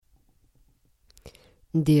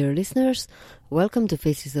Dear listeners, welcome to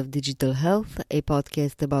Faces of Digital Health, a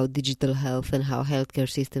podcast about digital health and how healthcare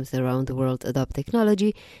systems around the world adopt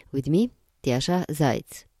technology, with me, Tjasa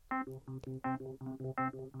Zajc.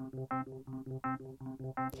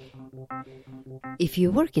 If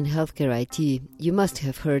you work in healthcare IT, you must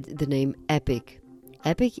have heard the name Epic.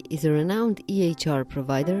 Epic is a renowned EHR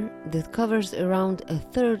provider that covers around a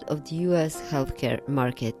third of the US healthcare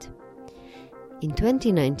market. In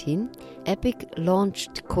 2019, Epic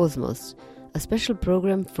launched Cosmos, a special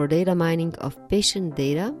program for data mining of patient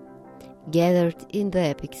data gathered in the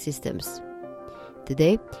Epic systems.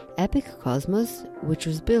 Today, Epic Cosmos, which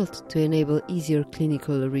was built to enable easier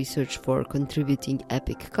clinical research for contributing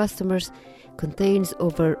Epic customers, contains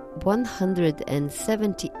over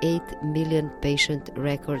 178 million patient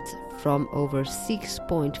records from over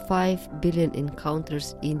 6.5 billion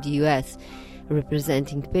encounters in the US,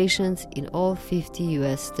 representing patients in all 50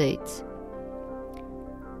 US states.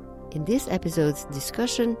 In this episode's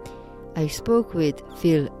discussion, I spoke with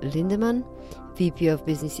Phil Lindemann, VP of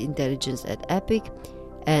Business Intelligence at Epic,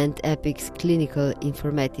 and Epic's clinical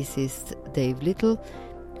informaticist Dave Little,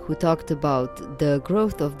 who talked about the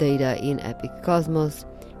growth of data in Epic Cosmos.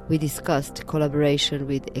 We discussed collaboration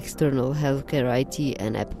with external healthcare IT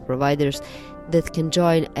and app providers that can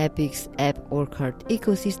join Epic's app or card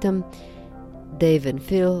ecosystem. Dave and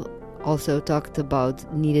Phil also talked about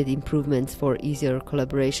needed improvements for easier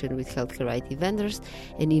collaboration with healthcare IT vendors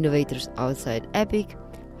and innovators outside Epic,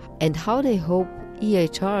 and how they hope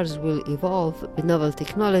EHRs will evolve with novel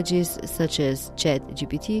technologies such as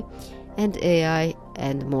ChatGPT and AI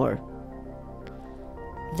and more.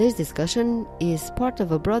 This discussion is part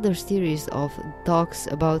of a broader series of talks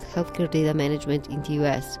about healthcare data management in the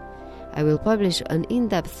US. I will publish an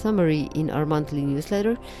in-depth summary in our monthly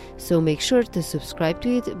newsletter, so make sure to subscribe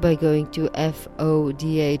to it by going to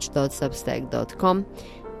fodh.substack.com.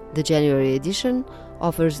 The January edition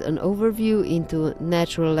offers an overview into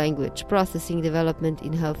natural language processing development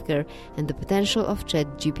in healthcare and the potential of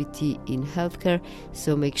ChatGPT in healthcare,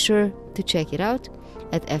 so make sure to check it out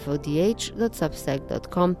at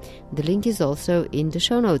fodh.substack.com. The link is also in the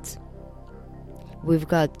show notes. We've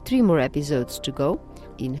got 3 more episodes to go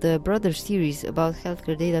in the broader series about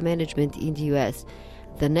healthcare data management in the US.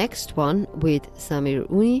 The next one with Samir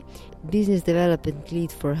Uni, Business Development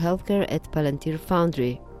Lead for Healthcare at Palantir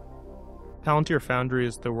Foundry. Palantir Foundry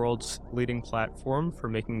is the world's leading platform for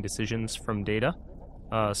making decisions from data.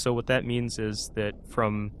 So what that means is that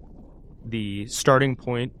from the starting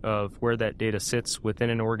point of where that data sits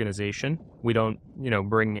within an organization, we don't,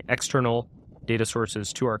 bring external data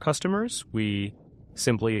sources to our customers. We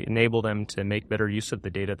simply enable them to make better use of the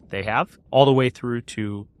data that they have, all the way through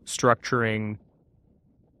to structuring,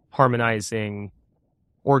 harmonizing,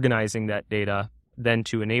 organizing that data, then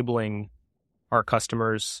to enabling our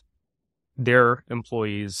customers, their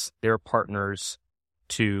employees, their partners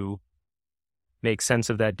to make sense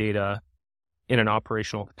of that data in an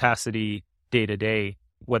operational capacity day to day,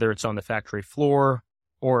 whether it's on the factory floor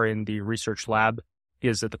or in the research lab,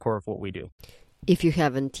 is at the core of what we do. If you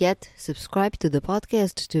haven't yet, subscribe to the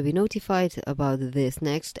podcast to be notified about this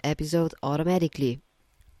next episode automatically.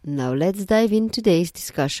 Now let's dive into today's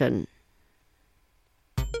discussion.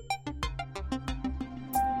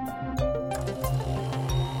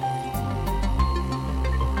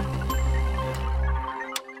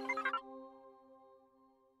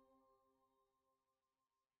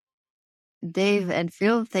 Dave and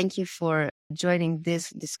Phil, thank you for joining this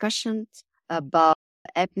discussion about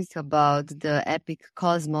Epic, about the Epic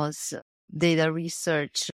Cosmos data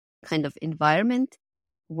research kind of environment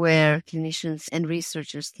where clinicians and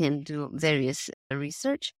researchers can do various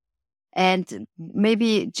research. And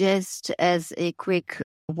maybe just as a quick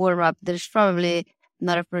warm-up, there's probably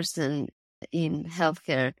not a person in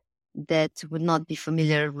healthcare that would not be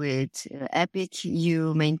familiar with Epic.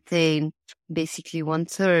 You maintain basically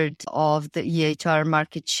 1/3 of the EHR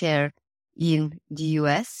market share in the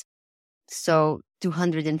US. So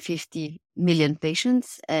 250 million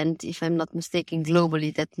patients. And if I'm not mistaken,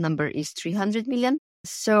 globally, that number is 300 million.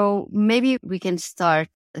 So maybe we can start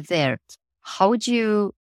there. How would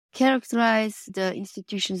you characterize the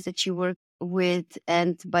institutions that you work with?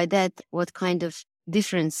 And by that, what kind of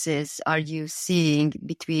differences are you seeing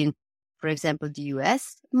between, for example, the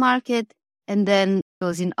US market and then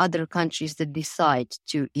those in other countries that decide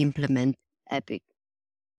to implement Epic?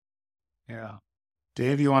 Yeah.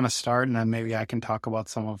 Dave, you want to start, and then maybe I can talk about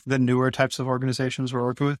some of the newer types of organizations we're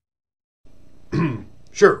working with?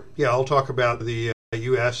 Sure. Yeah, I'll talk about the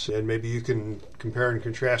U.S., and maybe you can compare and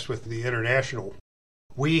contrast with the international.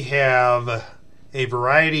 We have a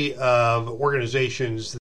variety of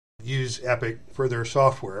organizations that use Epic for their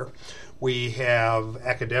software. We have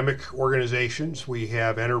academic organizations. We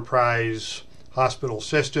have enterprise hospital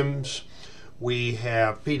systems. We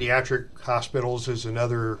have pediatric hospitals as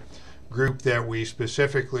another group that we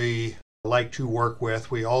specifically like to work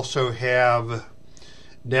with. We also have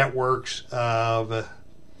networks of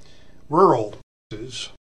rural.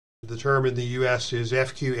 The term in the U.S. is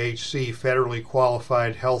FQHC, Federally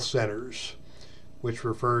Qualified Health Centers, which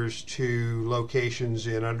refers to locations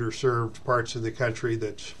in underserved parts of the country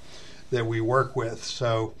that we work with.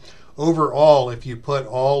 So overall, if you put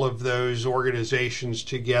all of those organizations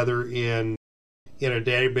together in a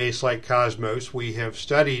database like Cosmos, we have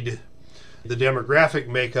studied the demographic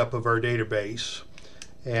makeup of our database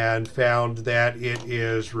and found that it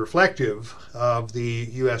is reflective of the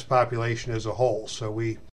U.S. population as a whole. So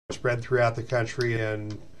we spread throughout the country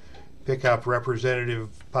and pick up representative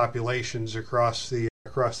populations across the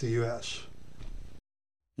U.S.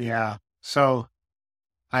 Yeah. So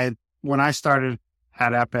when I started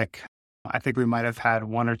at Epic, I think we might have had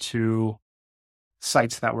one or two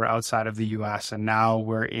sites that were outside of the U.S., and now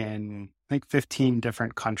we're in, I think, 15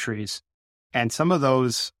 different countries. And some of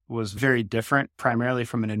those was very different, primarily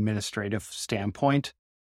from an administrative standpoint.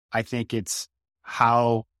 I think it's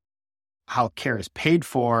how care is paid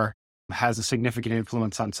for has a significant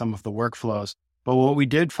influence on some of the workflows. But what we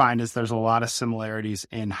did find is there's a lot of similarities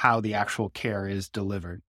in how the actual care is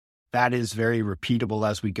delivered. That is very repeatable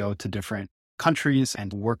as we go to different countries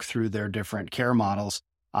and work through their different care models.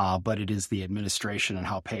 But it is the administration and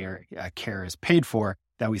how care is paid for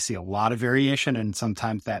that we see a lot of variation. And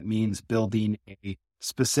sometimes that means building a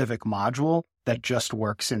specific module that just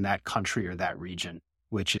works in that country or that region,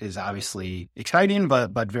 which is obviously exciting,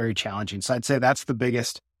 but very challenging. So I'd say that's the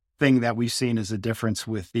biggest thing that we've seen is a difference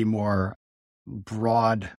with the more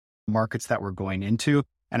broad markets that we're going into.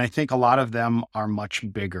 And I think a lot of them are much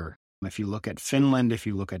bigger. If you look at Finland, if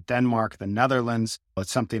you look at Denmark, the Netherlands,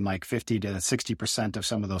 it's something like 50 to 60% of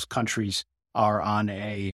some of those countries are on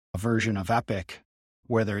a version of Epic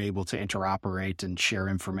where they're able to interoperate and share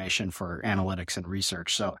information for analytics and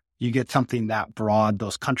research. So you get something that broad,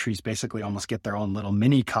 those countries basically almost get their own little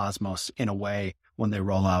mini Cosmos in a way when they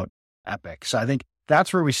roll out Epic. So I think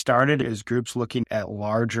that's where we started, is groups looking at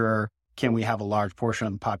larger, can we have a large portion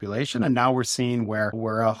of the population? And now we're seeing where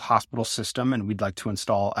we're a hospital system and we'd like to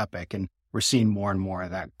install Epic, and we're seeing more and more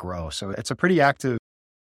of that grow. So it's a pretty active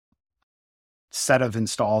set of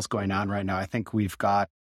installs going on right now. I think we've got,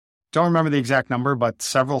 don't remember the exact number, but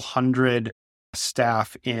several hundred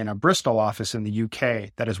staff in a Bristol office in the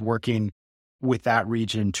UK that is working with that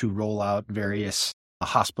region to roll out various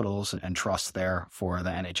hospitals and trusts there for the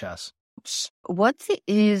NHS. What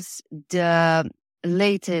is the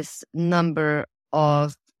latest number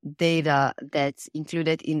of data that's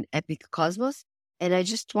included in Epic Cosmos? And I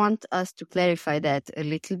just want us to clarify that a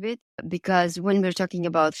little bit, because when we're talking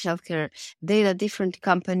about healthcare data, different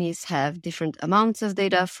companies have different amounts of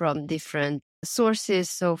data from different sources.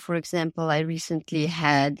 So, for example, I recently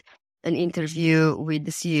had an interview with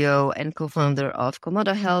the CEO and co-founder of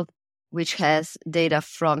Komodo Health, which has data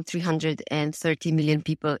from 330 million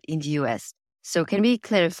people in the US. So can we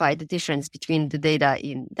clarify the difference between the data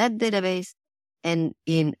in that database and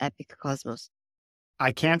in Epic Cosmos?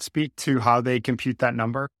 I can't speak to how they compute that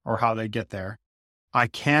number or how they get there. I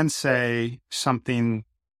can say something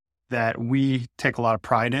that we take a lot of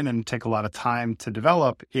pride in and take a lot of time to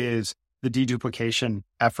develop is the deduplication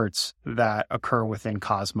efforts that occur within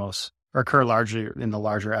Cosmos, or occur largely in the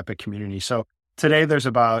larger Epic community. So today there's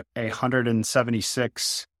about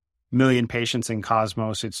 176 million patients in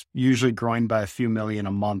Cosmos. It's usually growing by a few million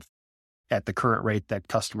a month at the current rate that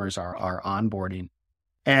customers are onboarding.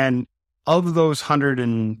 And of those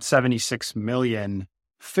 176 million,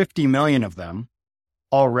 50 million of them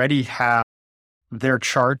already have their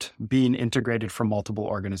chart being integrated from multiple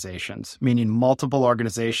organizations, meaning multiple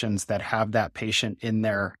organizations that have that patient in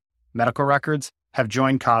their medical records have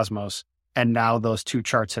joined Cosmos. And now those two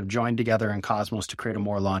charts have joined together in Cosmos to create a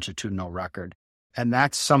more longitudinal record. And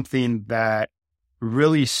that's something that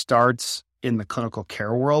really starts in the clinical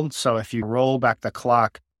care world. So if you roll back the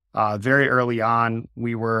clock, very early on,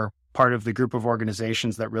 we were part of the group of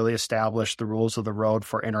organizations that really established the rules of the road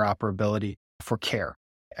for interoperability for care.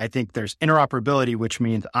 I think there's interoperability, which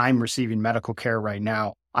means I'm receiving medical care right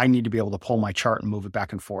now. I need to be able to pull my chart and move it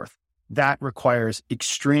back and forth. That requires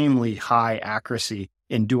extremely high accuracy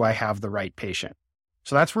in, do I have the right patient?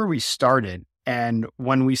 So that's where we started. And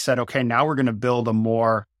when we said, okay, now we're going to build a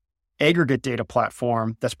more aggregate data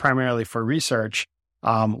platform that's primarily for research,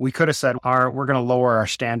 we could have said, we're going to lower our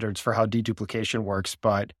standards for how deduplication works.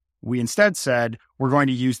 But we instead said, we're going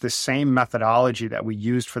to use the same methodology that we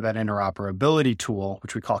used for that interoperability tool,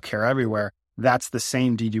 which we call Care Everywhere. That's the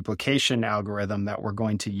same deduplication algorithm that we're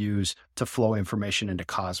going to use to flow information into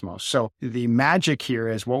Cosmos. So the magic here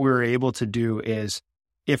is what we were able to do is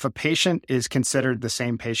if a patient is considered the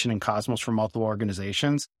same patient in Cosmos for multiple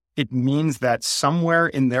organizations, it means that somewhere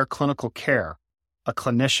in their clinical care, a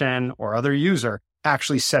clinician or other user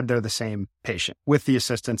actually said they're the same patient with the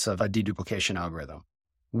assistance of a deduplication algorithm.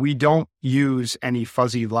 We don't use any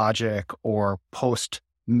fuzzy logic or post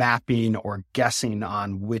mapping or guessing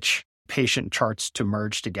on which patient charts to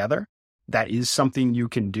merge together. That is something you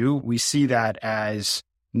can do. We see that as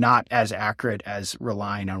not as accurate as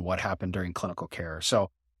relying on what happened during clinical care.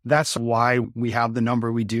 So that's why we have the number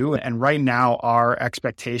we do. And right now, our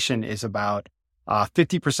expectation is about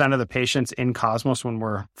 50% of the patients in Cosmos when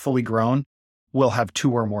we're fully grown will have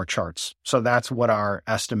 2 or more charts. So that's what our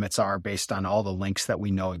estimates are based on all the links that we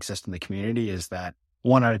know exist in the community, is that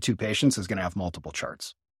 1 out of 2 patients is going to have multiple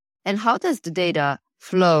charts. And how does the data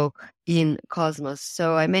flow in Cosmos?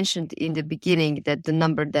 So I mentioned in the beginning that the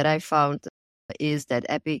number that I found is that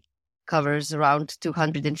Epic covers around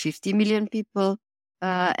 250 million people.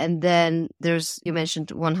 And then you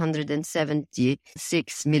mentioned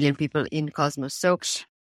 176 million people in Cosmos. So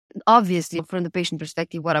obviously, from the patient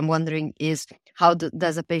perspective, what I'm wondering is how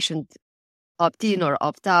does a patient opt in or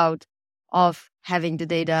opt out of having the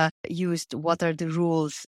data used? What are the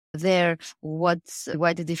rules there?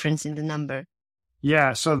 Why the difference in the number?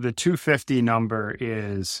 Yeah, so the 250 number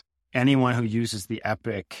is anyone who uses the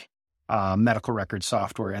Epic medical record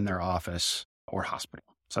software in their office or hospital.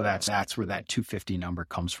 So that's where that 250 number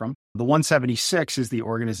comes from. The 176 is the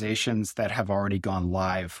organizations that have already gone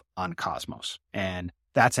live on Cosmos. And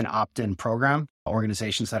that's an opt-in program.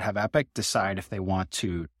 Organizations that have Epic decide if they want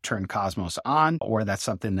to turn Cosmos on, or that's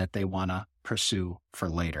something that they want to pursue for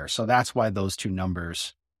later. So that's why those 2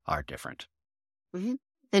 numbers are different. Mm-hmm.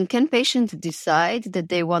 And can patients decide that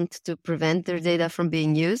they want to prevent their data from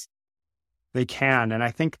being used? They can. And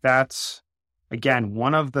I think that's, again,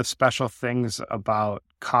 one of the special things about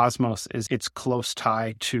Cosmos is its close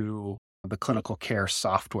tie to the clinical care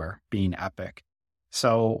software being Epic.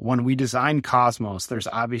 So when we design Cosmos, there's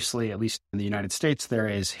obviously, at least in the United States, there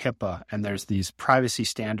is HIPAA and there's these privacy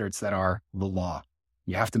standards that are the law.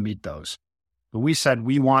 You have to meet those. But we said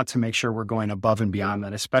we want to make sure we're going above and beyond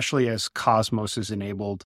that, especially as Cosmos is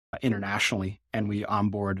enabled internationally and we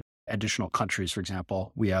onboard additional countries. For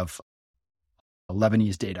example, we have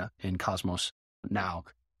Lebanese data in Cosmos now.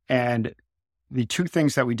 And the 2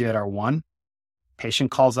 things that we did are, 1,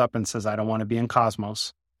 patient calls up and says, I don't want to be in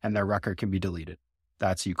Cosmos, and their record can be deleted.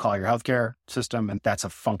 That's you call your healthcare system, and that's a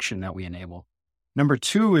function that we enable. Number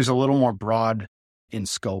 2 is a little more broad in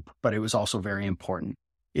scope, but it was also very important,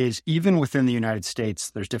 is even within the United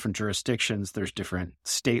States, there's different jurisdictions, there's different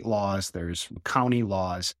state laws, there's county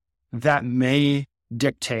laws that may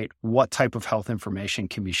dictate what type of health information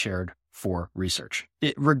can be shared for research,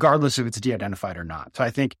 regardless if it's de-identified or not. So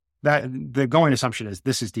I think that the going assumption is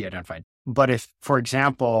this is de-identified. But if, for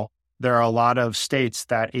example, there are a lot of states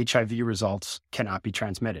that HIV results cannot be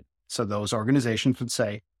transmitted. So those organizations would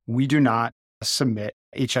say, we do not submit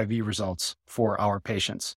HIV results for our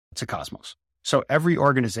patients to Cosmos. So every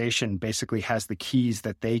organization basically has the keys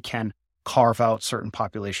that they can carve out certain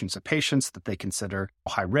populations of patients that they consider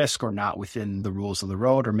high risk or not within the rules of the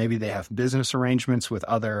road, or maybe they have business arrangements with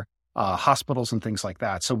other hospitals and things like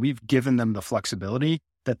that. So we've given them the flexibility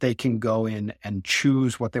that they can go in and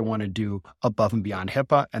choose what they want to do above and beyond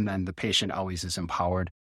HIPAA, and then the patient always is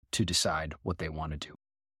empowered to decide what they want to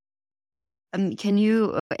do. Can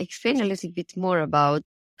you explain a little bit more about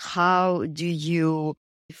how do you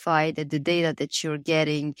verify that the data that you're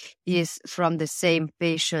getting is from the same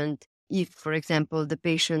patient? If, for example, the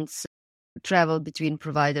patients travel between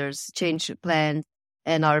providers, change plans,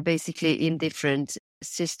 and are basically in different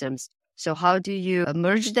systems. So how do you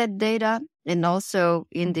merge that data? And also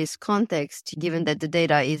in this context, given that the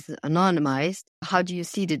data is anonymized, how do you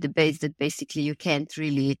see the debates that basically you can't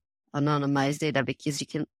really anonymize data because you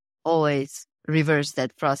can always reverse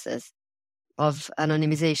that process of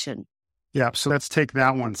anonymization? Yeah, so let's take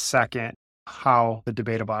that one second, how the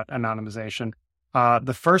debate about anonymization.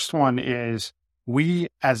 The first one is we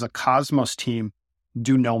as a Cosmos team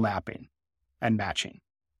do no mapping and matching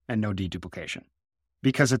and no deduplication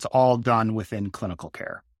because it's all done within clinical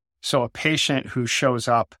care. So a patient who shows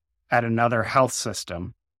up at another health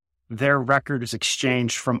system, their record is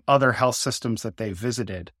exchanged from other health systems that they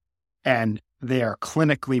visited, and they are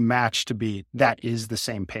clinically matched to be that is the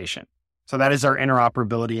same patient. So that is our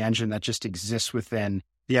interoperability engine that just exists within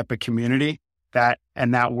the Epic community. That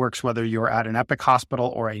works whether you're at an Epic hospital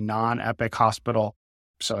or a non-Epic hospital.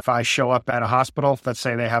 So if I show up at a hospital, let's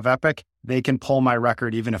say they have Epic, they can pull my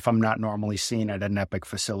record even if I'm not normally seen at an Epic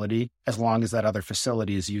facility, as long as that other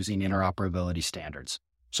facility is using interoperability standards.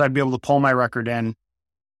 So I'd be able to pull my record in.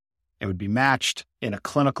 It would be matched in a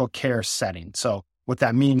clinical care setting. So what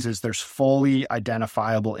that means is there's fully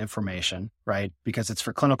identifiable information, right? Because it's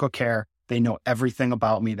for clinical care. They know everything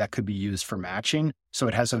about me that could be used for matching. So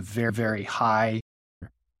it has a very, very high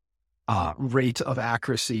rate of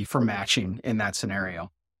accuracy for matching in that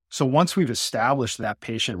scenario. So once we've established that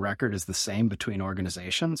patient record is the same between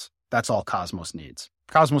organizations, that's all Cosmos needs.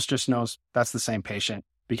 Cosmos just knows that's the same patient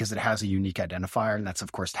because it has a unique identifier, and that's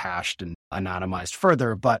of course hashed and anonymized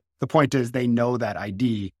further. But the point is they know that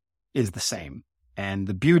ID is the same. And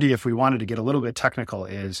the beauty, if we wanted to get a little bit technical,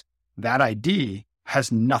 is that ID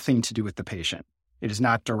has nothing to do with the patient. It is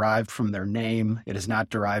not derived from their name. It is not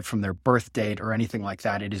derived from their birth date or anything like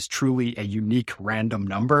that. It is truly a unique random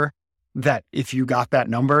number that if you got that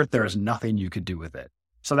number, there is nothing you could do with it.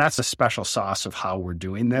 So that's a special sauce of how we're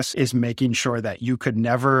doing this, is making sure that you could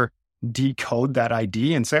never decode that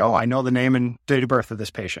ID and say, oh, I know the name and date of birth of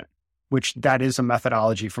this patient, which that is a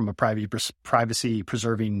methodology from a privacy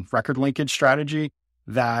preserving record linkage strategy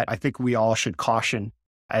that I think we all should caution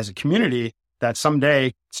as a community, that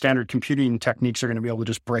someday standard computing techniques are going to be able to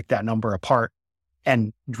just break that number apart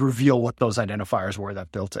and reveal what those identifiers were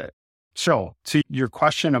that built it. So to your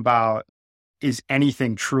question about, is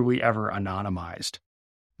anything truly ever anonymized?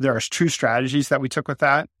 There are two strategies that we took with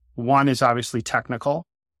that. One is obviously technical.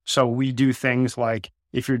 So we do things like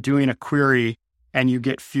if you're doing a query and you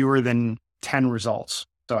get fewer than 10 results.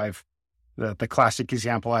 So the classic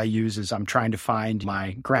example I use is I'm trying to find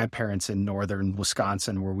my grandparents in northern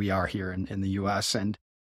Wisconsin, where we are here in the US. And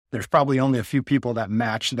there's probably only a few people that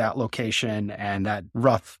match that location and that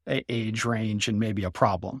rough age range and maybe a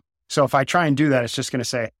problem. So if I try and do that, it's just going to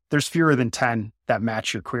say there's fewer than 10 that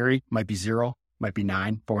match your query. Might be 0, might be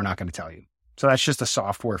 9, but we're not going to tell you. So that's just a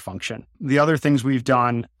software function. The other things we've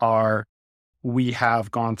done are we have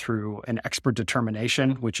gone through an expert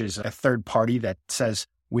determination, which is a third party that says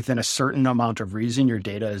within a certain amount of reason, your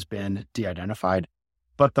data has been de-identified.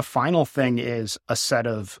 But the final thing is a set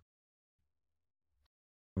of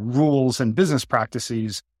rules and business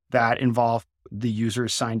practices that involve the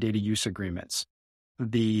user's signed data use agreements.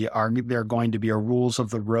 There are going to be rules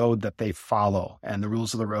of the road that they follow. And the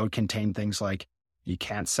rules of the road contain things like you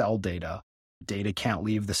can't sell data. Data can't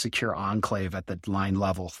leave the secure enclave at the line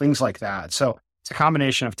level, things like that. So it's a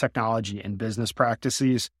combination of technology and business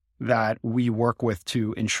practices that we work with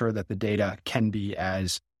to ensure that the data can be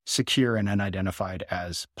as secure and unidentified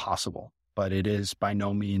as possible. But it is by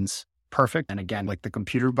no means perfect. And again, like the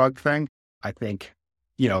computer bug thing, I think,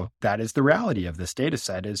 that is the reality of this data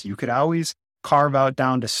set, is you could always carve out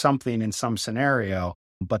down to something in some scenario,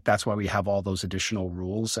 but that's why we have all those additional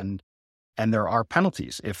rules. And there are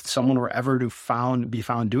penalties. If someone were ever to be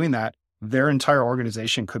found doing that, their entire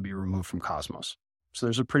organization could be removed from Cosmos. So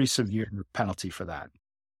there's a pretty severe penalty for that.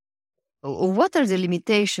 What are the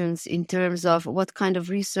limitations in terms of what kind of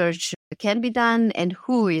research can be done and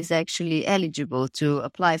who is actually eligible to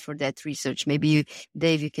apply for that research? Maybe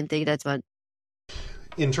Dave, you can take that one.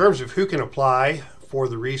 In terms of who can apply for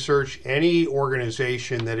the research, any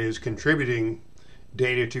organization that is contributing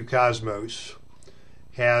data to Cosmos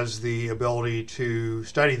has the ability to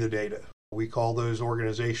study the data. We call those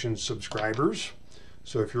organizations subscribers.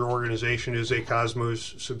 So if your organization is a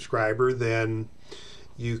Cosmos subscriber, then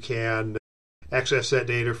you can access that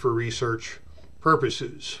data for research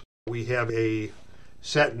purposes. We have a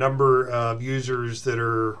set number of users that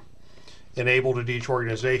are enabled at each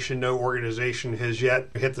organization. No organization has yet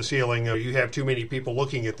hit the ceiling. You have too many people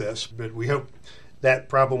looking at this, but we hope that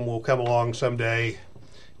problem will come along someday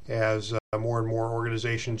as more and more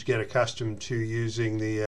organizations get accustomed to using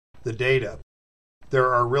the data.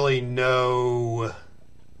 There are really no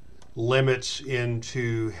limits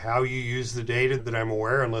into how you use the data that I'm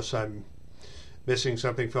aware, unless I'm missing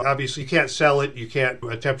something. Obviously, you can't sell it, you can't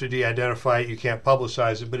attempt to de-identify it, you can't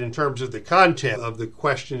publicize it, but in terms of the content of the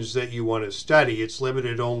questions that you want to study, it's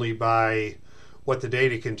limited only by what the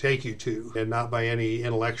data can take you to and not by any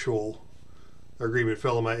intellectual agreement.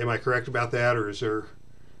 Phil, am I correct about that, or is there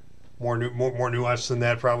more nuance than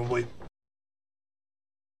that probably?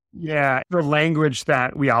 Yeah, the language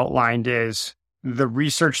that we outlined is the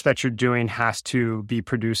research that you're doing has to be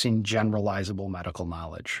producing generalizable medical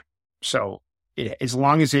knowledge. So as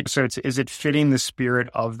long as is it fitting the spirit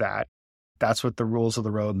of that? That's what the rules of the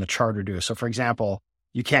road and the charter do. So for example,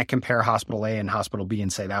 you can't compare hospital A and hospital B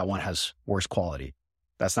and say that one has worse quality.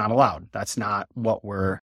 That's not allowed. That's not what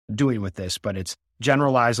we're doing with this, but it's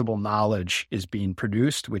generalizable knowledge is being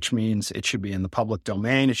produced, which means it should be in the public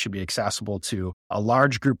domain. It should be accessible to a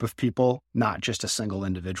large group of people, not just a single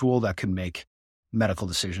individual that can make medical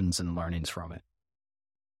decisions and learnings from it.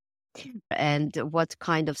 And what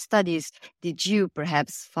kind of studies did you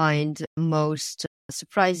perhaps find most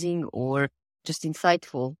surprising or just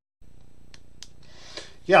insightful?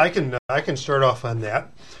 Yeah, I can start off on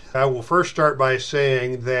that. I will first start by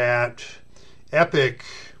saying that Epic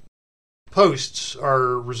posts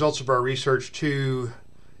our results of our research to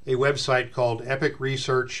a website called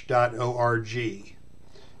epicresearch.org.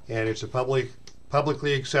 And it's a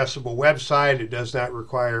publicly accessible website. It does not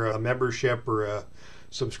require a membership or a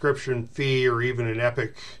subscription fee or even an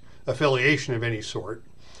Epic affiliation of any sort.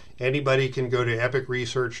 Anybody can go to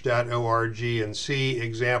epicresearch.org and see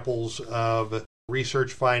examples of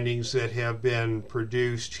research findings that have been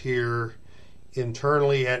produced here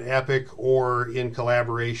internally at Epic or in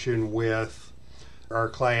collaboration with our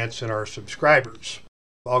clients and our subscribers.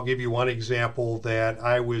 I'll give you one example that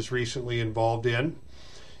I was recently involved in,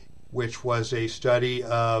 which was a study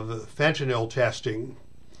of fentanyl testing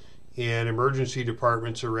in emergency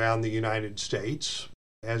departments around the United States.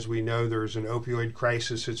 As we know, there's an opioid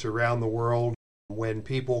crisis that's around the world. When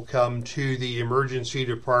people come to the emergency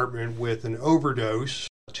department with an overdose,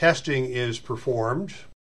 testing is performed,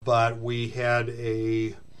 but we had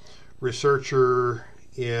a researcher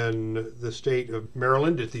in the state of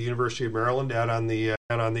Maryland at the University of Maryland out on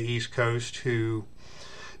the East Coast who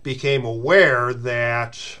became aware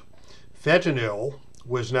that fentanyl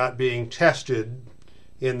was not being tested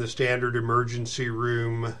in the standard emergency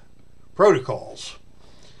room protocols.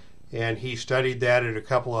 And he studied that at a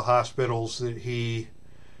couple of hospitals that he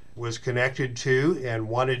was connected to and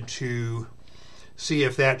wanted to see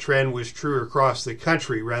if that trend was true across the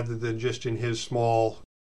country rather than just in his small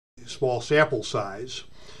sample size.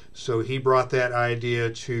 So he brought that idea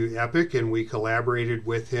to Epic, and we collaborated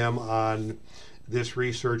with him on this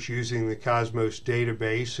research using the Cosmos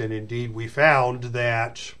database. And indeed, we found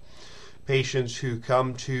that patients who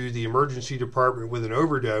come to the emergency department with an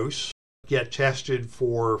overdose get tested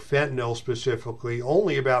for fentanyl specifically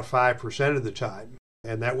only about 5% of the time.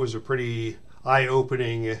 And that was a pretty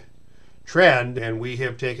eye-opening trend, and we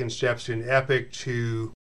have taken steps in Epic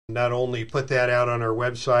to not only put that out on our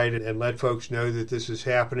website and let folks know that this is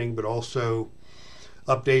happening, but also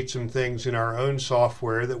update some things in our own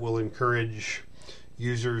software that will encourage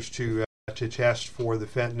users to test for the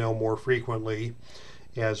fentanyl more frequently,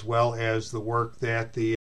 as well as the work that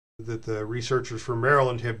the researchers from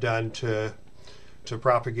Maryland have done to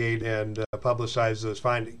propagate and publicize those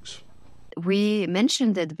findings. We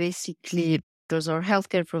mentioned that basically those are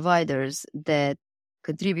healthcare providers that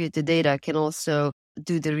contribute the data can also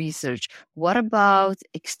do the research. What about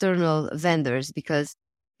external vendors? Because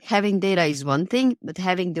having data is one thing, but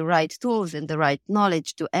having the right tools and the right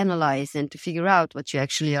knowledge to analyze and to figure out what you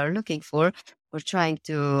actually are looking for or trying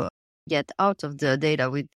to get out of the data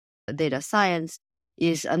with data science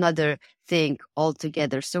is another thing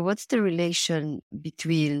altogether. So what's the relation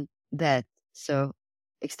between that? So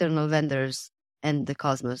external vendors and the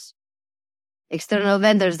Cosmos. External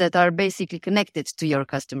vendors that are basically connected to your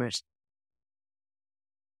customers.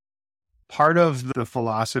 Part of the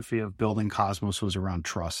philosophy of building Cosmos was around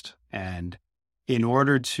trust. And in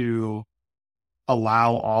order to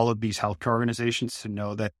allow all of these healthcare organizations to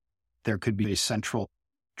know that there could be a central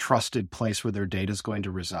trusted place where their data is going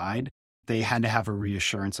to reside, they had to have a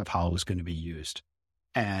reassurance of how it was going to be used.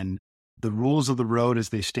 And the rules of the road as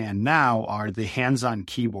they stand now are the hands-on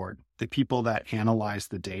keyboard. The people that analyze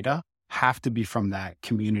the data have to be from that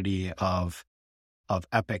community of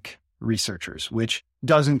Epic researchers, which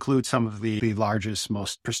does include some of the largest,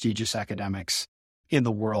 most prestigious academics in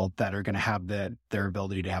the world that are going to have their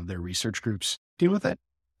ability to have their research groups deal with it.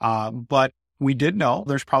 But we did know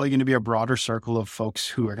there's probably going to be a broader circle of folks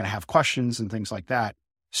who are going to have questions and things like that.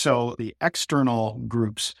 So the external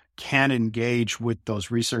groups can engage with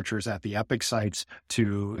those researchers at the Epic sites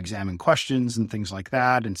to examine questions and things like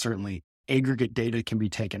that. And certainly aggregate data can be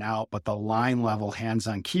taken out, but the line level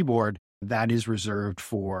hands-on keyboard, that is reserved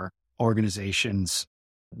for organizations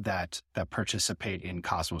that participate in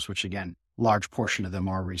Cosmos, which again, large portion of them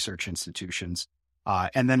are research institutions.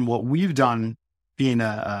 And then what we've done, being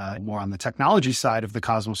more on the technology side of the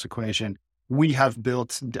Cosmos equation, we have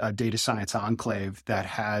built a data science enclave that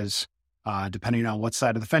has, depending on what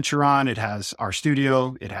side of the fence you're on, it has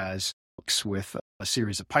RStudio, it has books with a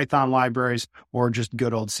series of Python libraries, or just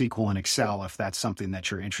good old SQL and Excel if that's something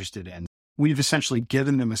that you're interested in. We've essentially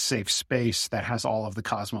given them a safe space that has all of the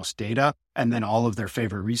Cosmos data and then all of their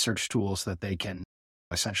favorite research tools that they can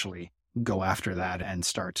essentially go after that and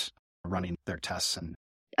start running their tests. And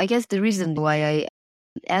I guess the reason why I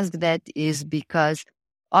ask that is because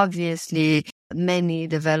obviously many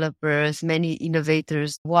developers, many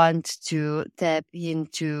innovators want to tap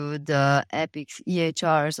into the Epic's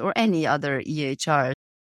EHRs or any other EHR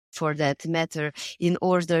for that matter in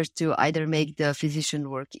order to either make the physician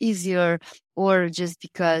work easier or just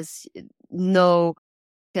because no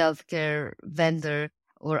healthcare vendor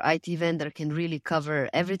or IT vendor can really cover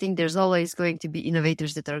everything. There's always going to be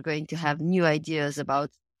innovators that are going to have new ideas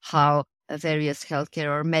about how various healthcare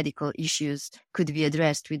or medical issues could be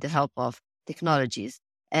addressed with the help of technologies.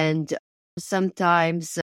 And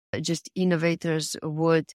sometimes just innovators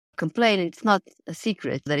would complain. It's not a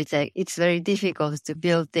secret that it's very difficult to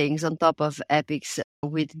build things on top of Epics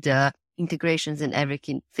with the integrations and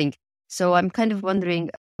everything. So I'm kind of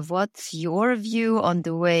wondering, what's your view on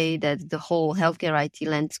the way that the whole healthcare IT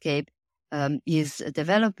landscape is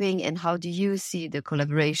developing, and how do you see the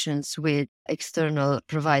collaborations with external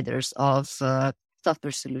providers of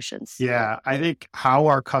software solutions? yeah, I think how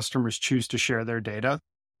our customers choose to share their data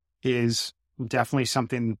is definitely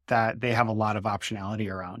something that they have a lot of optionality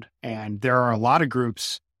around. And there are a lot of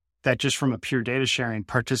groups that just from a pure data sharing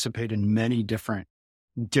participate in many different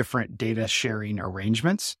data sharing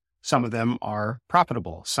arrangements. Some of them are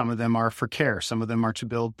profitable. Some of them are for care. Some of them are to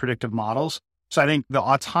build predictive models. So I think the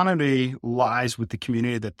autonomy lies with the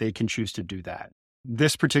community that they can choose to do that.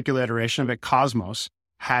 This particular iteration of it, Cosmos,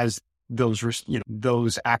 has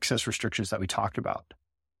those access restrictions that we talked about.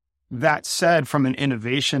 That said, from an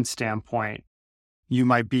innovation standpoint, you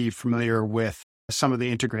might be familiar with some of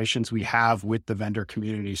the integrations we have with the vendor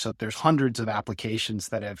community. So there's hundreds of applications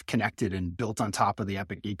that have connected and built on top of the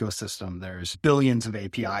Epic ecosystem. There's billions of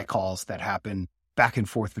API calls that happen back and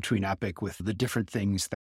forth between Epic with the different things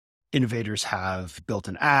that innovators have built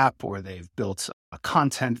an app, or they've built a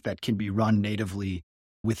content that can be run natively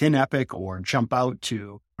within Epic or jump out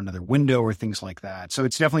to another window or things like that. So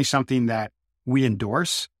it's definitely something that we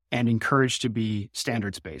endorse and encourage to be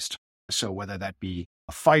standards-based. So whether that be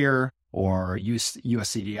a FHIR or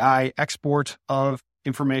USCDI export of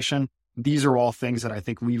information, these are all things that I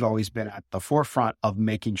think we've always been at the forefront of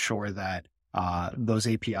making sure that those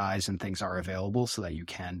APIs and things are available so that you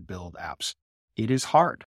can build apps. It is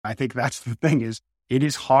hard. I think that's the thing, is it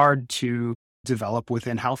is hard to develop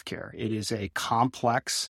within healthcare. It is a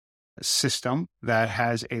complex system that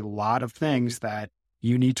has a lot of things that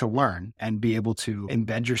you need to learn and be able to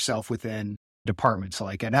embed yourself within departments.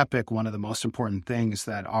 Like at Epic, one of the most important things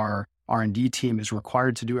that our R&D team is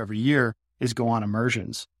required to do every year is go on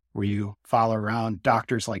immersions, where you follow around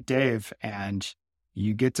doctors like Dave and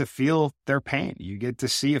you get to feel their pain. You get to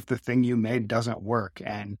see if the thing you made doesn't work.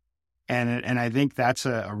 And I think that's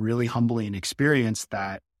a really humbling experience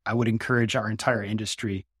that I would encourage our entire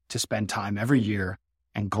industry to spend time every year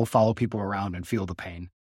and go follow people around and feel the pain.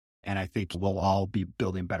 And I think we'll all be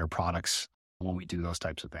building better products when we do those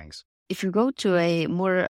types of things. If you go to a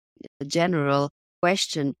more general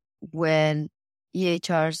question, when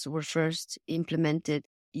EHRs were first implemented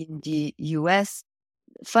in the US,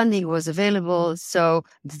 funding was available, so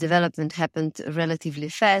the development happened relatively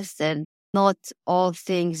fast, and not all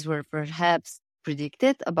things were perhaps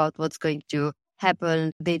predicted about what's going to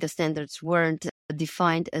happen. Data standards weren't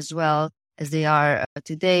defined as well as they are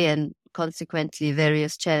today, and consequently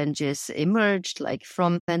various challenges emerged, like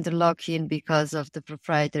from vendor lock-in because of the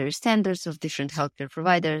proprietary standards of different healthcare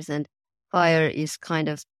providers, and FHIR is kind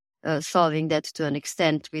of solving that to an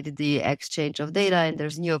extent with the exchange of data, and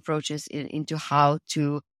there's new approaches into how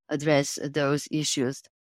to address those issues.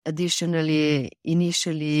 Additionally,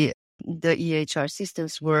 initially, the EHR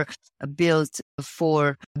systems were built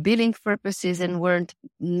for billing purposes and weren't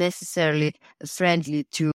necessarily friendly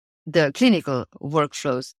to the clinical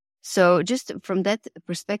workflows. So just from that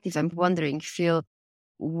perspective, I'm wondering, Phil,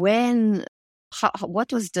 what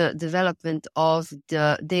was the development of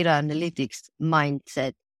the data analytics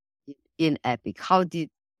mindset in Epic? How did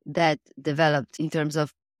that develop in terms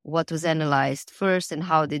of what was analyzed first, and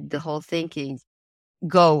how did the whole thinking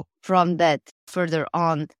go from that further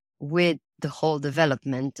on with the whole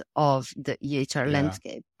development of the EHR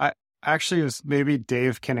landscape? Actually, maybe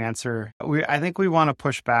Dave can answer. I think we want to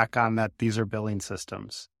push back on that these are billing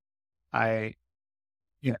systems.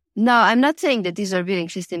 No, I'm not saying that these are billing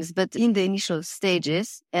systems, but in the initial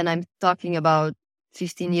stages, and I'm talking about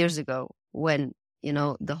 15 years ago when,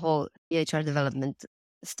 the whole EHR development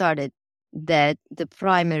started, that the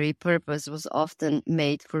primary purpose was often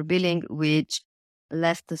made for billing, which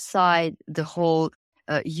left aside the whole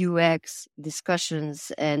UX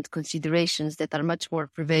discussions and considerations that are much more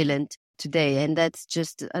prevalent today. And that's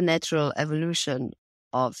just a natural evolution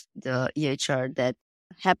of the EHR that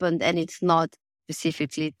happened, and it's not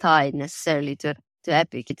specifically tied necessarily to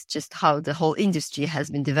Epic. It's just how the whole industry has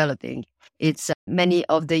been developing. It's many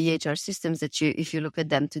of the EHR systems that if you look at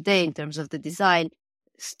them today in terms of the design,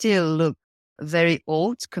 still look very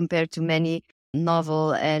old compared to many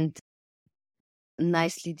novel and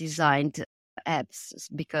nicely designed apps,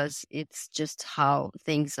 because it's just how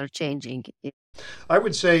things are changing. I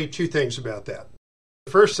would say two things about that.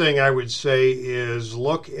 The first thing I would say is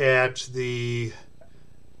look at the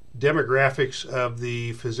demographics of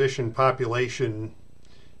the physician population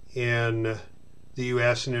in the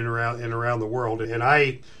U.S. and around the world. And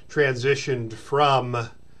I transitioned from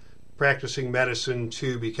practicing medicine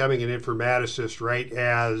to becoming an informaticist right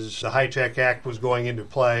as the HITECH Act was going into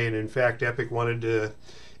play. And in fact, Epic wanted to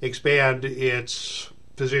expand its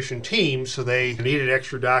physician team, so they needed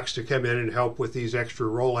extra docs to come in and help with these extra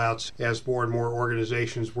rollouts as more and more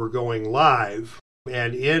organizations were going live.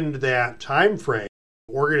 And in that time frame,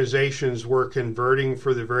 organizations were converting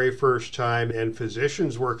for the very first time, and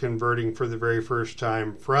physicians were converting for the very first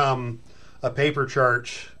time from a paper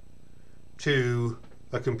chart to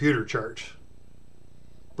a computer chart.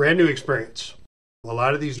 Brand new experience. A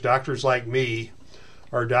lot of these doctors like me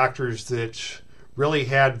are doctors that really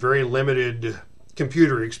had very limited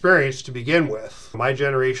computer experience to begin with. My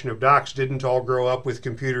generation of docs didn't all grow up with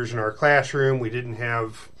computers in our classroom. We didn't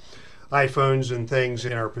have iPhones and things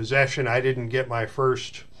in our possession. I didn't get my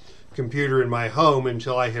first computer in my home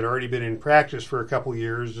until I had already been in practice for a couple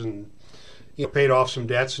years and paid off some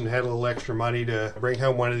debts and had a little extra money to bring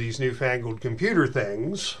home one of these newfangled computer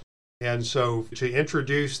things. And so to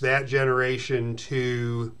introduce that generation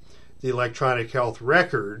to the electronic health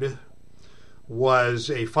record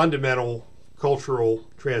was a fundamental cultural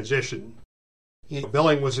transition.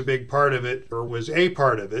 Billing was a big part of it, or was a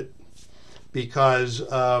part of it, because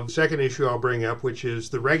of the second issue I'll bring up, which is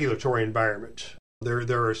the regulatory environment.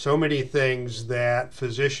 There are so many things that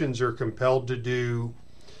physicians are compelled to do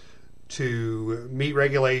to meet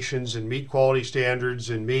regulations and meet quality standards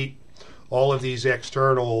and meet all of these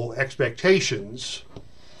external expectations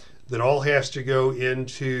that all has to go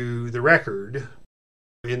into the record.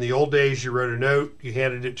 In the old days, you wrote a note, you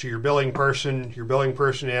handed it to your billing person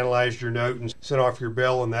analyzed your note and sent off your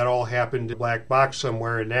bill, and that all happened in a black box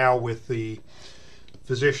somewhere. And now with the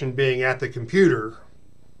physician being at the computer,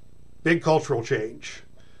 big cultural change.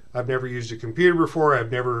 I've never used a computer before.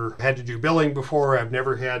 I've never had to do billing before. I've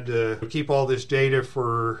never had to keep all this data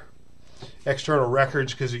for external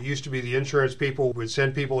records, because it used to be the insurance people would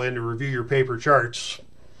send people in to review your paper charts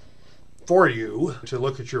for you to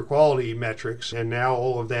look at your quality metrics. And now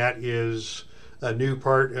all of that is a new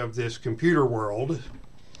part of this computer world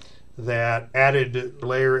that added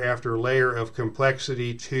layer after layer of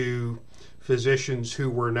complexity to physicians who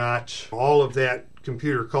were not all of that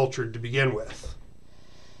computer cultured to begin with.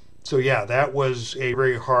 So yeah, that was a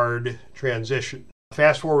very hard transition.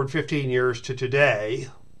 Fast forward 15 years to today,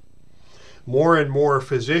 more and more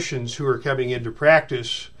physicians who are coming into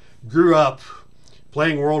practice grew up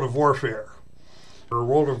playing World of Warfare or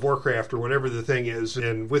World of Warcraft or whatever the thing is,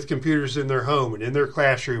 and with computers in their home and in their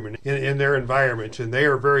classroom and in their environment. And they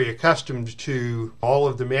are very accustomed to all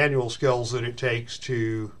of the manual skills that it takes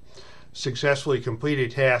to successfully complete a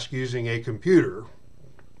task using a computer.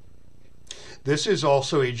 This is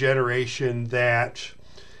also a generation that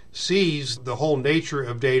sees the whole nature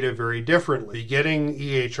of data very differently. Getting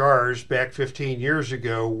EHRs back 15 years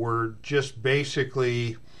ago were just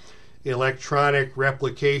basically electronic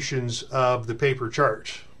replications of the paper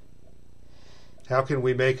chart. How can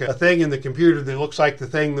we make a thing in the computer that looks like the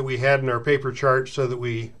thing that we had in our paper chart so that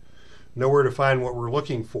we know where to find what we're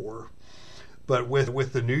looking for? But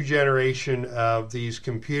with the new generation of these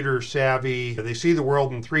computer savvy, they see the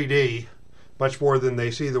world in 3D much more than they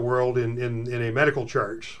see the world in a medical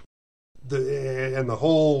chart. And the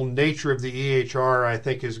whole nature of the EHR, I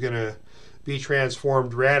think, is going to be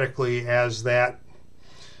transformed radically as that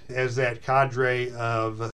cadre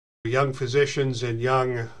of young physicians and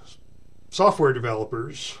young software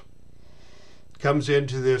developers comes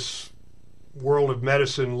into this world of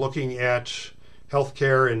medicine looking at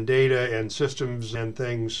healthcare and data and systems and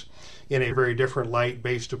things in a very different light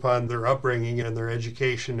based upon their upbringing and their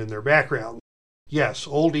education and their background. Yes,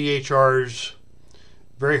 old EHRs,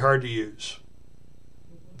 very hard to use.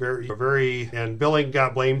 And billing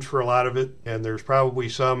got blamed for a lot of it, and there's probably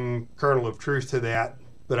some kernel of truth to that.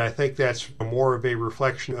 But I think that's more of a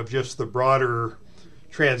reflection of just the broader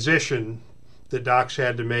transition that docs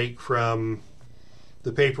had to make from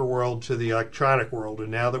the paper world to the electronic world.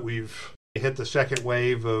 And now that we've hit the second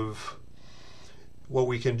wave of what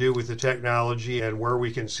we can do with the technology and where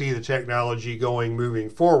we can see the technology going moving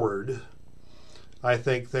forward, I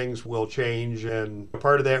think things will change. And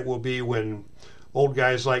part of that will be when old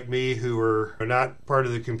guys like me who are not part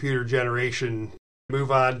of the computer generation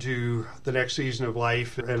move on to the next season of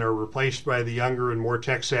life and are replaced by the younger and more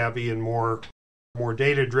tech savvy and more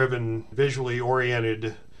data driven, visually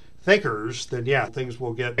oriented thinkers, then yeah, things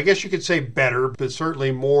will get, I guess you could say better, but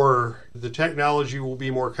certainly the technology will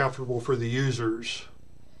be more comfortable for the users,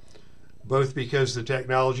 both because the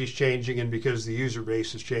technology is changing and because the user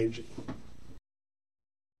base is changing.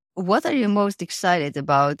 What are you most excited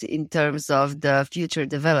about in terms of the future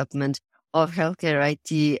development of healthcare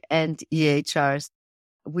IT and EHRs?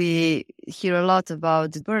 We hear a lot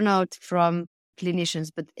about burnout from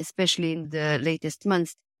clinicians, but especially in the latest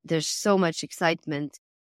months, there's so much excitement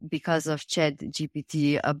because of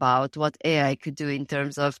ChatGPT about what AI could do in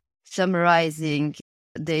terms of summarizing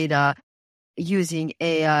data, using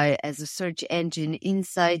AI as a search engine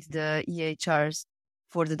inside the EHRs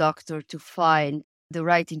for the doctor to find the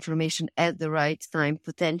right information at the right time,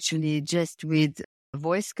 potentially just with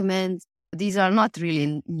voice commands. These are not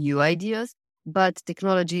really new ideas, but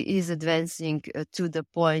technology is advancing to the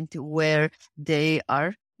point where they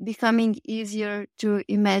are becoming easier to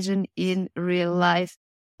imagine in real life.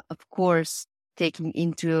 Of course, taking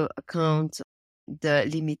into account the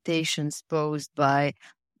limitations posed by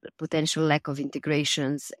the potential lack of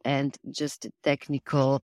integrations and just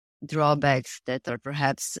technical drawbacks that are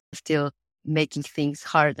perhaps still making things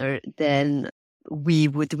harder than we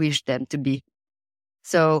would wish them to be.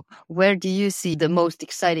 So where do you see the most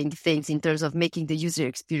exciting things in terms of making the user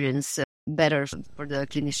experience better for the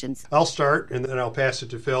clinicians? I'll start and then I'll pass it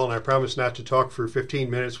to Phil, and I promise not to talk for 15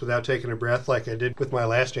 minutes without taking a breath like I did with my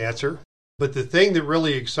last answer. But the thing that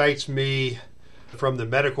really excites me from the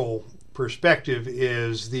medical perspective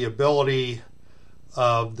is the ability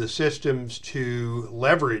of the systems to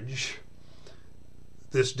leverage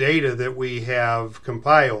this data that we have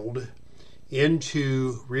compiled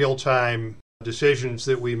into real-time decisions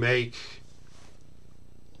that we make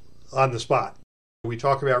on the spot. We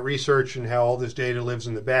talk about research and how all this data lives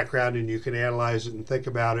in the background and you can analyze it and think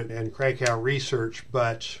about it and crank out research,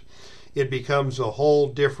 but it becomes a whole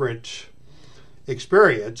different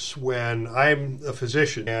experience when I'm a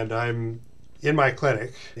physician and I'm in my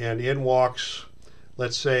clinic and in walks,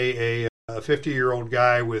 let's say, a 50-year-old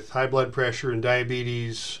guy with high blood pressure and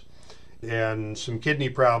diabetes and some kidney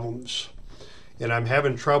problems, and I'm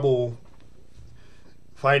having trouble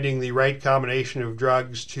finding the right combination of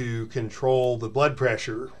drugs to control the blood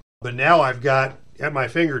pressure. But now I've got at my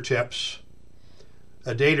fingertips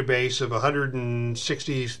a database of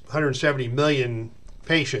 170 million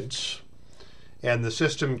patients, and the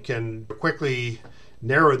system can quickly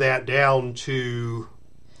narrow that down to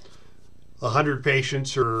 100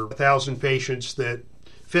 patients or 1,000 patients that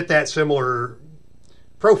fit that similar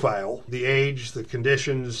profile, the age, the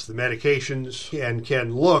conditions, the medications, and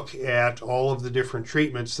can look at all of the different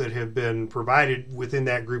treatments that have been provided within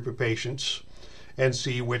that group of patients and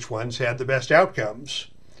see which ones had the best outcomes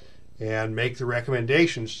and make the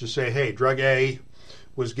recommendations to say, hey, drug A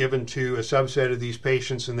was given to a subset of these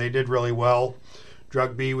patients and they did really well.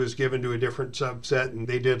 Drug B was given to a different subset and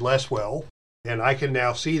they did less well. And I can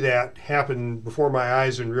now see that happen before my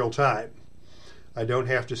eyes in real time. I don't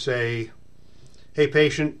have to say, hey,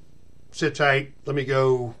 patient, sit tight. Let me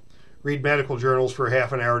go read medical journals for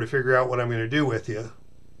half an hour to figure out what I'm going to do with you.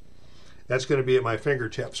 That's going to be at my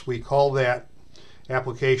fingertips. We call that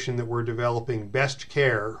application that we're developing Best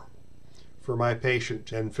Care for my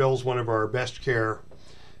patient. And Phil's one of our Best Care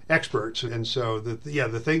experts. And so,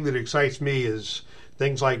 the thing that excites me is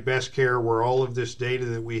things like Best Care, where all of this data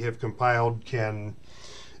that we have compiled can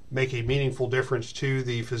make a meaningful difference to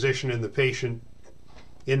the physician and the patient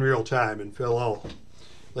in real time. And Phil, I'll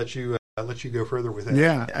let you go further with that.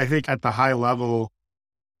 Yeah, I think at the high level,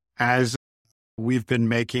 as we've been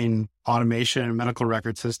making automation and medical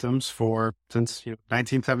record systems since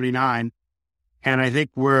 1979, and I think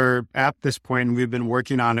we're at this point, and we've been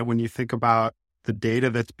working on it. When you think about the data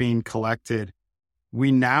that's being collected,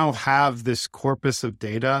 we now have this corpus of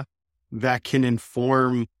data that can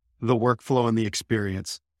inform the workflow and the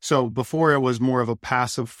experience. So before it was more of a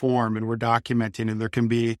passive form and we're documenting and there can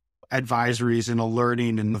be advisories and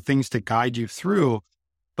alerting and the things to guide you through.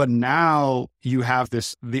 But now you have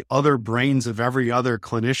the other brains of every other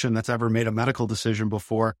clinician that's ever made a medical decision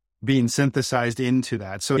before being synthesized into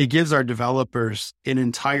that. So it gives our developers an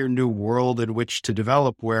entire new world in which to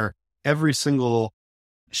develop, where every single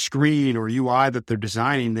screen or UI that they're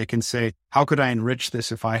designing, they can say, how could I enrich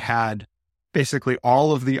this if I had basically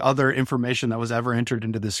all of the other information that was ever entered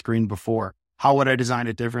into this screen before? how would I design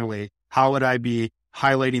it differently? How would I be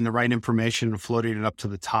highlighting the right information and floating it up to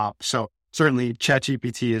the top? So certainly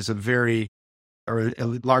ChatGPT is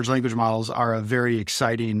large language models are a very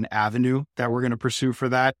exciting avenue that we're going to pursue for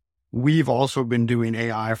that. We've also been doing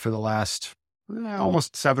AI for the last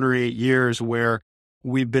almost 7 or 8 years, where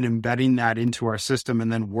we've been embedding that into our system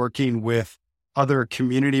and then working with other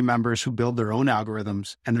community members who build their own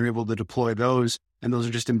algorithms, and they're able to deploy those, and those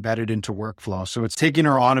are just embedded into workflow. So it's taking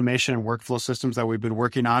our automation and workflow systems that we've been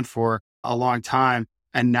working on for a long time,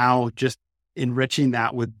 and now just enriching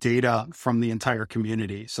that with data from the entire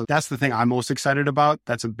community. So that's the thing I'm most excited about.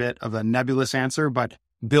 That's a bit of a nebulous answer, but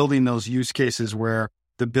building those use cases where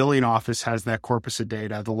the billing office has that corpus of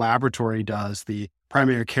data, the laboratory does, the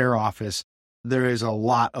primary care office. There is a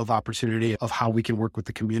lot of opportunity of how we can work with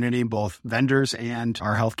the community, both vendors and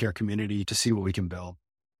our healthcare community, to see what we can build.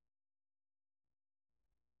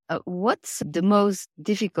 What's the most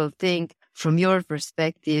difficult thing from your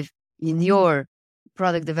perspective in your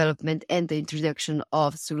product development and the introduction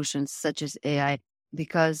of solutions such as AI?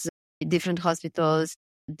 Because different hospitals,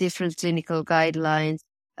 different clinical guidelines,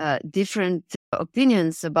 different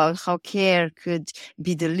opinions about how care could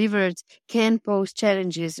be delivered can pose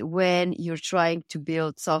challenges when you're trying to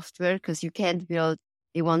build software, because you can't build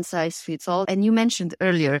a one-size-fits-all. And you mentioned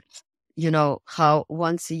earlier, how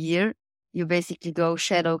once a year you basically go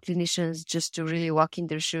shadow clinicians just to really walk in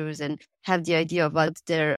their shoes and have the idea of what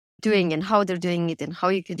they're doing and how they're doing it and how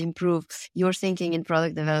you could improve your thinking in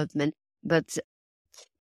product development. But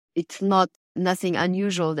it's nothing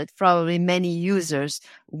unusual that probably many users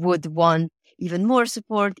would want even more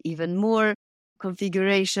support, even more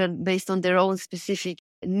configuration based on their own specific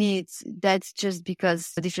needs. That's just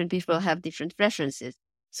because different people have different preferences.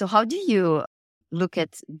 So how do you look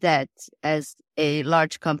at that as a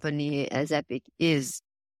large company as Epic is?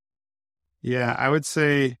 Yeah, I would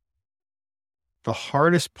say the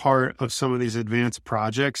hardest part of some of these advanced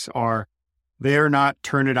projects are they are not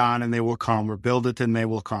turn it on and they will come, or build it and they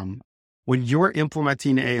will come. When you're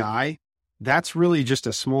implementing AI, that's really just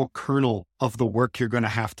a small kernel of the work you're going to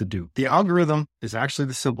have to do. The algorithm is actually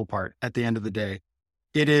the simple part at the end of the day.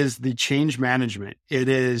 It is the change management. It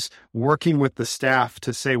is working with the staff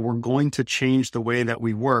to say, we're going to change the way that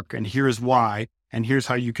we work, and here's why, and here's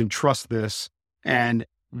how you can trust this. And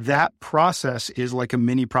that process is like a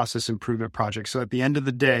mini process improvement project. So at the end of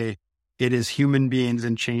the day, it is human beings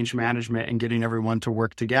and change management and getting everyone to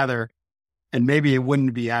work together. And maybe it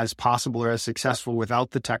wouldn't be as possible or as successful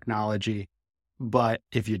without the technology. But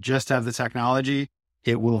if you just have the technology,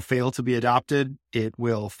 it will fail to be adopted. It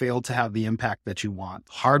will fail to have the impact that you want.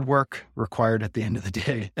 Hard work required at the end of the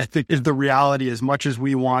day. I think the reality, as much as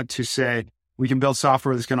we want to say we can build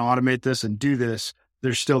software that's going to automate this and do this,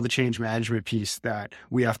 there's still the change management piece that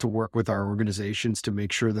we have to work with our organizations to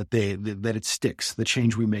make sure that that it sticks. The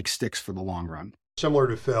change we make sticks for the long run. Similar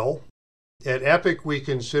to Phil, at Epic, we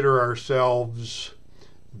consider ourselves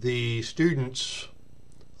the students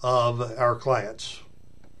of our clients,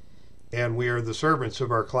 and we are the servants of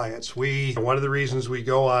our clients. One of the reasons we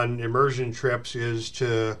go on immersion trips is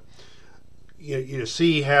to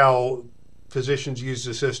see how physicians use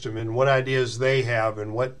the system and what ideas they have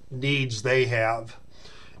and what needs they have.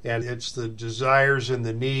 And it's the desires and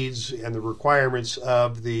the needs and the requirements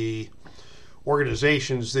of the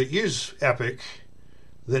organizations that use Epic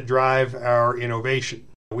that drive our innovation.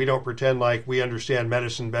 We don't pretend like we understand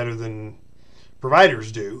medicine better than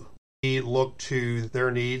providers do. We look to their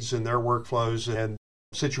needs and their workflows and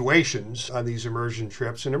situations on these immersion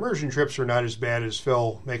trips. And immersion trips are not as bad as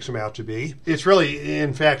Phil makes them out to be. It's really,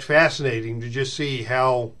 in fact, fascinating to just see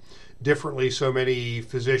how differently so many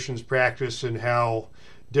physicians practice and how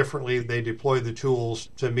differently they deploy the tools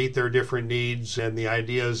to meet their different needs. And the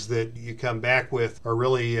ideas that you come back with are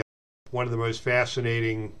really one of the most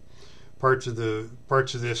fascinating parts of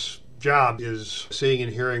this job, is seeing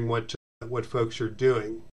and hearing what folks are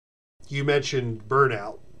doing. You mentioned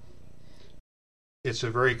burnout. It's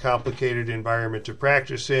a very complicated environment to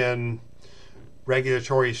practice in.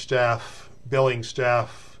 Regulatory stuff, billing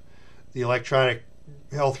stuff, the electronic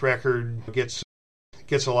health record gets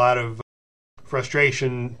a lot of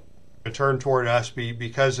frustration turned toward us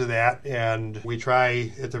because of that, and we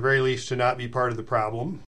try at the very least to not be part of the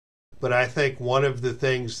problem. But I think one of the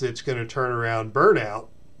things that's going to turn around burnout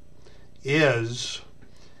is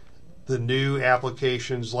the new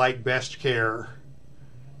applications like Best Care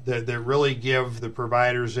that really give the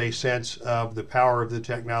providers a sense of the power of the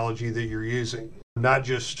technology that you're using. Not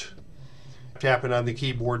just tapping on the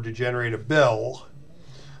keyboard to generate a bill,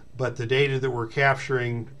 but the data that we're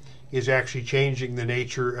capturing is actually changing the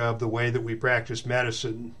nature of the way that we practice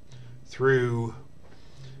medicine through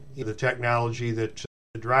the technology that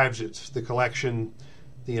drives it, the collection,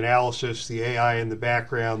 the analysis, the AI in the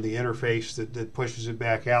background, the interface that pushes it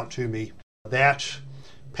back out to me. That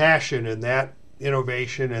passion and that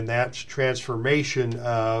innovation and that transformation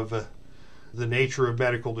of the nature of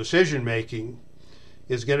medical decision making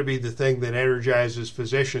is going to be the thing that energizes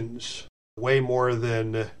physicians way more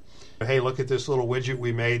than, hey, look at this little widget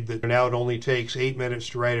we made that now it only takes 8 minutes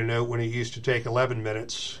to write a note when it used to take 11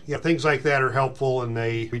 minutes. Yeah, things like that are helpful, and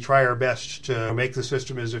we try our best to make the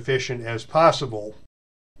system as efficient as possible.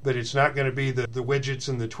 But it's not going to be the widgets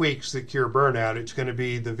and the tweaks that cure burnout. It's going to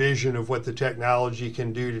be the vision of what the technology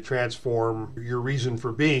can do to transform your reason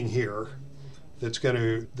for being here that's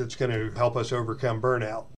going to help us overcome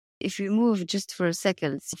burnout. If we move just for a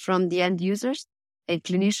second from the end users and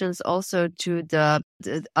clinicians also to the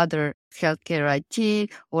other healthcare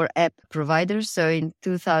IT or app providers. So in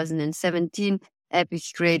 2017, Epic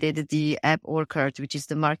created the App Orchard, which is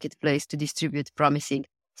the marketplace to distribute promising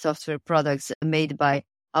software products made by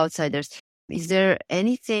outsiders. Is there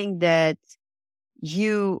anything that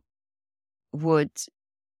you would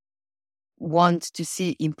want to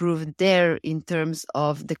see improved there in terms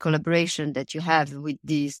of the collaboration that you have with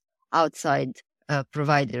these outside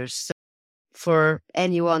providers? So for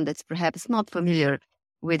anyone that's perhaps not familiar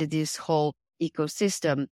with this whole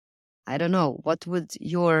ecosystem, I don't know, what would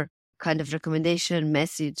your kind of recommendation,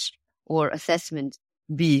 message, or assessment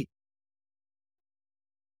be?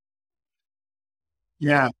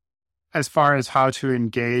 Yeah. As far as how to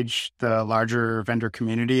engage the larger vendor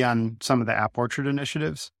community on some of the App Orchard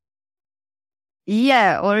initiatives?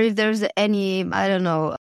 Yeah, or if there's any, I don't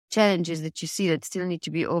know, challenges that you see that still need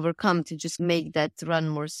to be overcome to just make that run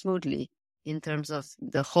more smoothly in terms of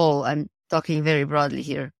the whole. I'm talking very broadly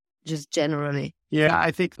here, just generally. Yeah, I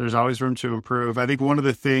think there's always room to improve. I think one of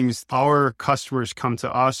the things our customers come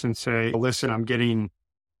to us and say, listen, I'm getting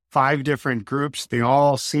 5 different groups. They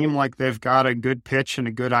all seem like they've got a good pitch and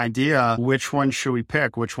a good idea. Which one should we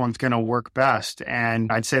pick? Which one's going to work best?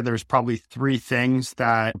 And I'd say there's probably 3 things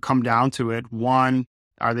that come down to it. One,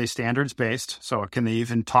 are they standards based? So can they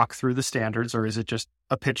even talk through the standards, or is it just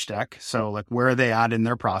a pitch deck? So like, where are they at in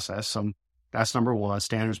their process? So that's number 1,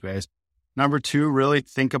 standards based. Number 2, really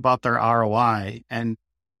think about their ROI. And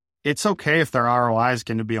it's okay if their ROI is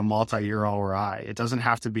going to be a multi-year ROI. It doesn't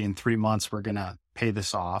have to be in 3 months we're going to pay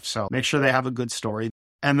this off. So make sure they have a good story.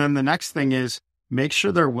 And then the next thing is make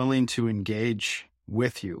sure they're willing to engage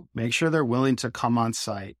with you. Make sure they're willing to come on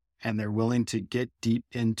site and they're willing to get deep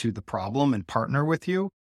into the problem and partner with you.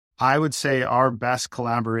 I would say our best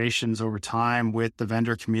collaborations over time with the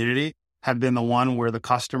vendor community have been the one where the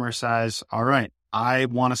customer says, all right, I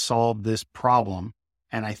want to solve this problem.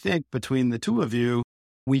 And I think between the two of you,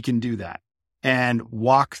 we can do that and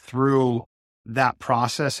walk through that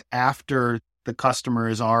process after the customer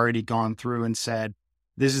has already gone through and said,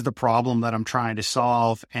 this is the problem that I'm trying to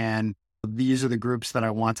solve, and these are the groups that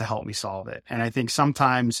I want to help me solve it. And I think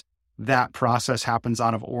sometimes that process happens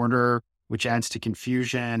out of order, which adds to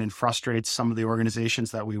confusion and frustrates some of the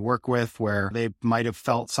organizations that we work with, where they might have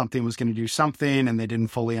felt something was going to do something and they didn't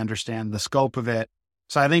fully understand the scope of it.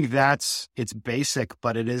 So I think it's basic,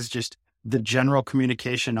 but it is just the general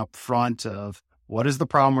communication up front of what is the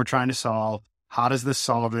problem we're trying to solve? How does this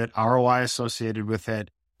solve it? ROI associated with it?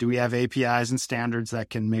 Do we have APIs and standards that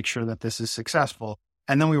can make sure that this is successful?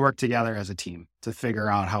 And then we work together as a team to figure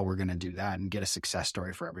out how we're going to do that and get a success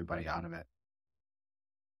story for everybody out of it.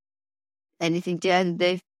 Anything to add,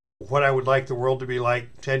 Dave? What I would like the world to be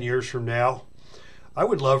like 10 years from now, I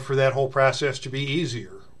would love for that whole process to be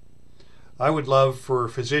easier. I would love for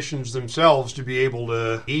physicians themselves to be able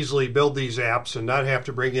to easily build these apps and not have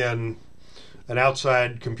to bring in an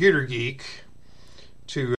outside computer geek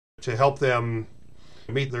to help them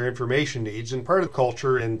meet their information needs. And part of the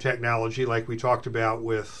culture and technology, like we talked about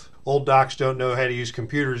with old docs don't know how to use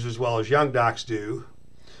computers as well as young docs do.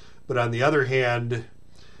 But on the other hand,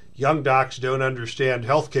 young docs don't understand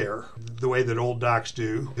healthcare the way that old docs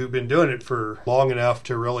do, who've been doing it for long enough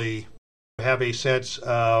to really have a sense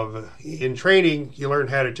of, in training, you learn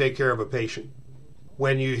how to take care of a patient.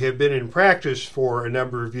 When you have been in practice for a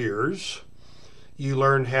number of years, you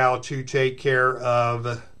learn how to take care of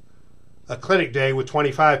a clinic day with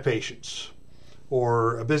 25 patients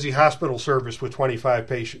or a busy hospital service with 25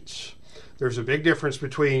 patients. There's a big difference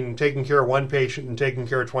between taking care of one patient and taking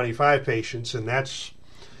care of 25 patients, and that's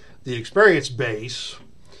the experience base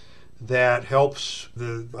that helps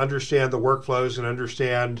understand the workflows and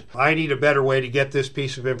understand, I need a better way to get this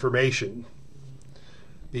piece of information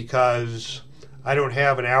because I don't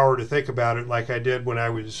have an hour to think about it like I did when I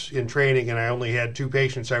was in training and I only had 2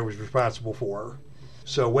 patients I was responsible for.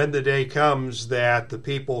 So when the day comes that the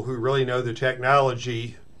people who really know the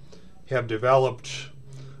technology have developed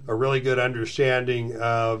a really good understanding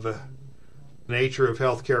of the nature of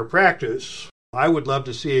healthcare practice, I would love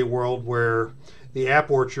to see a world where the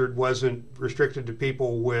App Orchard wasn't restricted to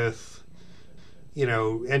people with,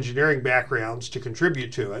 engineering backgrounds to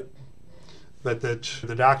contribute to it, but that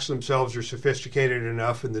the docs themselves are sophisticated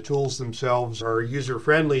enough and the tools themselves are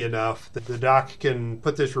user-friendly enough that the doc can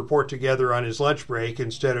put this report together on his lunch break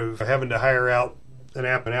instead of having to hire out an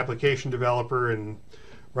application developer and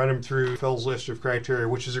run him through Phil's list of criteria,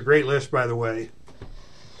 which is a great list, by the way.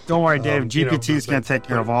 Don't worry, Dave. GPT's going to take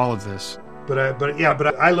care of all of this. But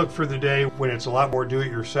I look for the day when it's a lot more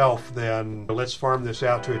do-it-yourself than let's farm this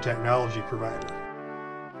out to a technology provider.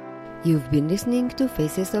 You've been listening to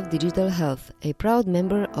Faces of Digital Health, a proud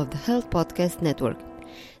member of the Health Podcast Network.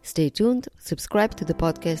 Stay tuned, subscribe to the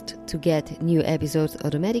podcast to get new episodes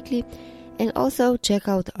automatically, and also check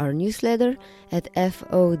out our newsletter at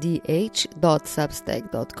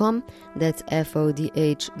fodh.substack.com, that's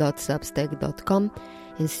fodh.substack.com,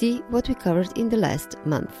 and see what we covered in the last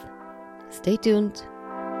month. Stay tuned.